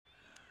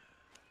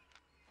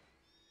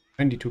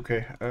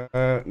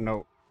92k.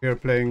 No. We are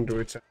playing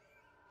druids.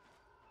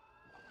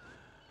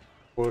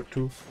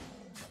 4-2.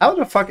 How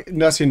the fuck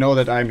does he know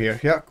that I'm here?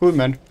 Yeah, cool,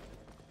 man.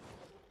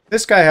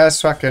 This guy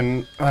has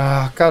fucking...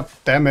 god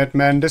damn it,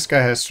 man. This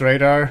guy has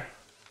radar.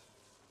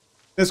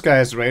 This guy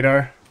has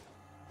radar.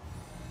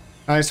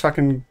 Nice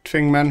fucking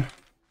thing, man.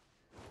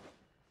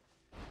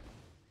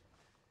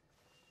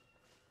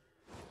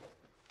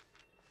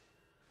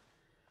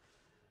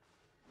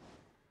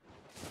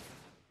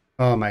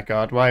 Oh my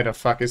god, why the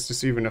fuck is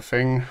this even a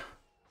thing?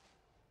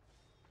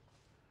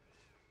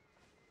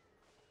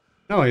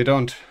 No, you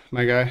don't,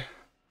 my guy.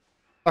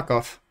 Fuck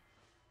off.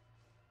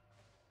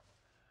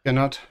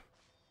 Cannot.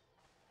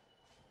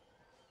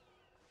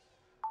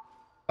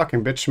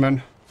 Fucking bitch,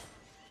 man.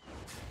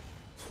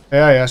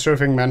 Yeah, sure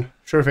thing, man.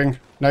 Sure thing.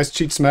 Nice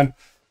cheats, man.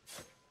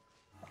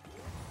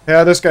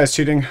 Yeah, this guy's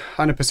cheating.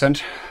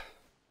 100%.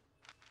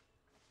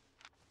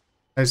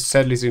 I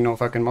sadly see no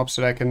fucking mobs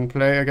that I can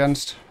play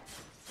against.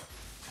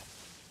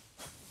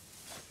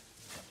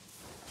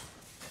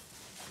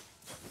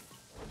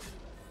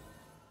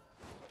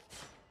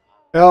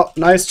 Yeah,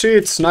 nice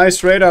cheats.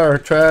 Nice radar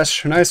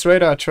trash. Nice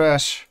radar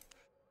trash.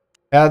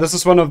 Yeah, this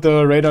is one of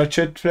the radar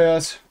cheat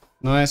players.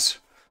 Nice.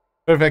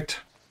 Perfect.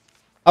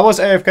 I was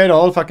AFK the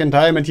whole fucking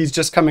time and he's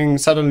just coming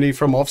suddenly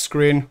from off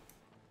screen.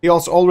 He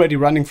was already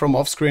running from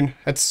off screen.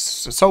 It's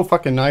so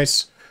fucking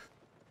nice.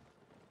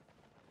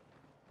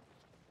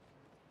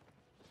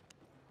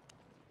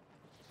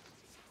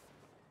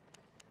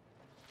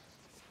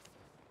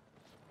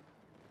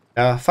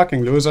 Yeah,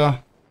 fucking loser.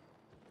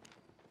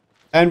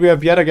 And we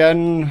have yet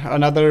again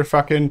another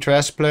fucking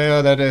trash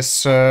player that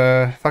is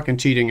fucking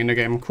cheating in the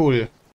game. Cool.